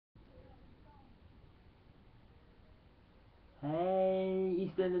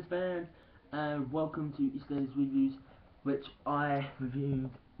Eastenders fans, and welcome to Eastenders Reviews, which I reviewed,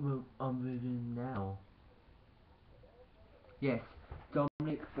 I'm reviewing now. Yes,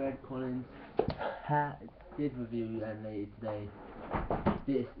 Dominic Fred Collins did review animated today.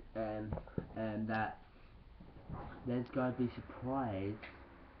 This, that there's going to be surprise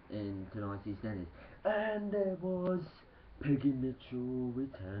in tonight's Eastenders. And there was Peggy Mitchell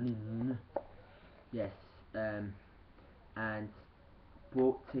returning. Yes, and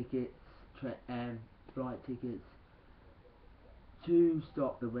bought tickets, flight tickets to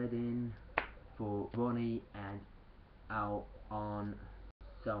stop the wedding for Ronnie and on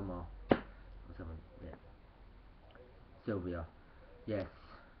Selma. Or someone, yeah. Sylvia. Yes.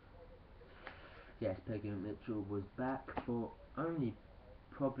 Yes, Peggy Mitchell was back for only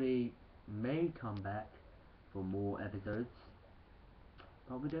probably may come back for more episodes.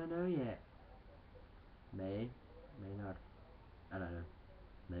 But we don't know yet. May not. I don't know.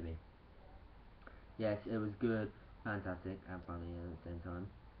 Maybe. Yes, it was good, fantastic, and funny at the same time.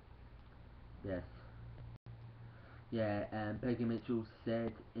 Yes. Yeah, and Peggy Mitchell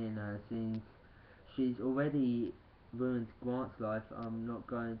said in her scenes, she's already ruined Grant's life, I'm not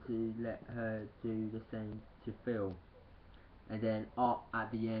going to let her do the same to Phil. And then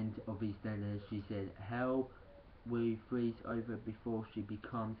at the end of EastEnders, she said, hell we freeze over before she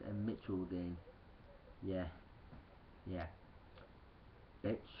becomes a Mitchell then. Yeah. Yeah.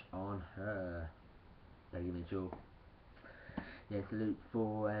 Bitch on her. Peggy Mitchell. Yeah, salute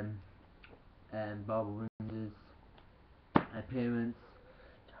for Barbara Windsor's appearance.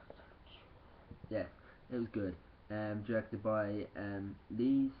 Yes, it was good. Directed by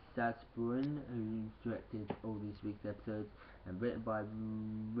Lee Sasburin, who directed all this week's episodes, and written by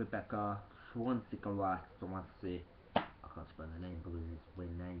Rebecca Swansea. I can't spell the name because it's a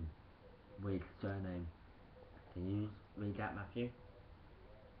weird name. Weird surname. Can you read that, Matthew?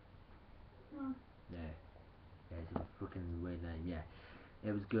 No. Yeah. Yeah, it's a freaking weird name. Yeah.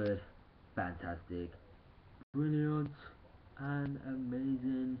 It was good. Fantastic. Brilliant. And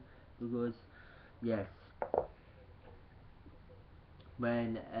amazing. Because, yes.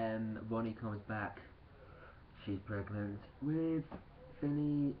 When Ronnie comes back, she's pregnant with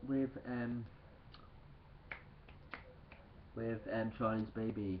Charlie's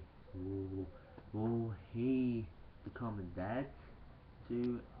baby. Will he become a dad?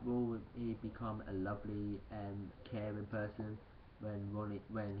 Will he become a lovely caring person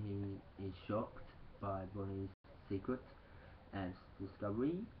when he is shocked by Ronnie's secret and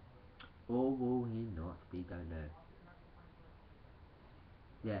discovery? Or will he not? We don't know.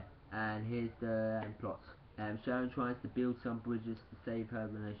 Yeah, and here's the plot. Sharon tries to build some bridges to save her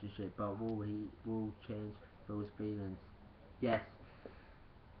relationship, but will change Phil's feelings? Yes.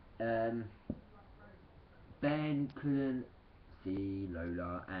 Ben couldn't see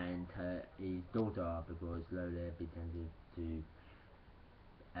Lola and his daughter because Lola pretended to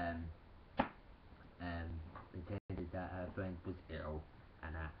pretended that her friend was ill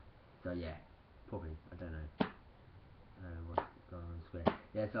and that. So yeah, probably I don't know. What's going on the screen.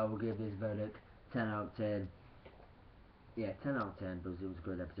 Yes, I will give this verdict 10 out of 10. Yeah, 10 out of 10 because it was a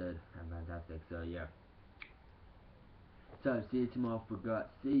good episode and fantastic. So yeah. So see you tomorrow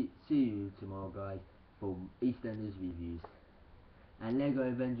see you tomorrow, guys, for EastEnders reviews. And Lego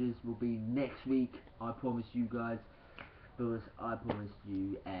Avengers will be next week. I promise you guys, because I promised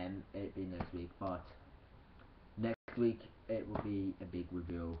you it'd be next week. But next week it will be a big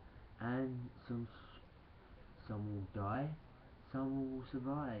reveal, and some will die, some will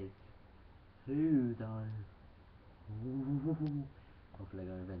survive. Who dies? Of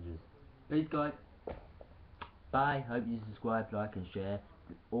Lego Avengers. Peace, guys. Bye. Hope you subscribe, like, and share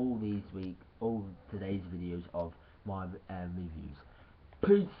all today's videos of my reviews.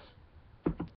 Peace.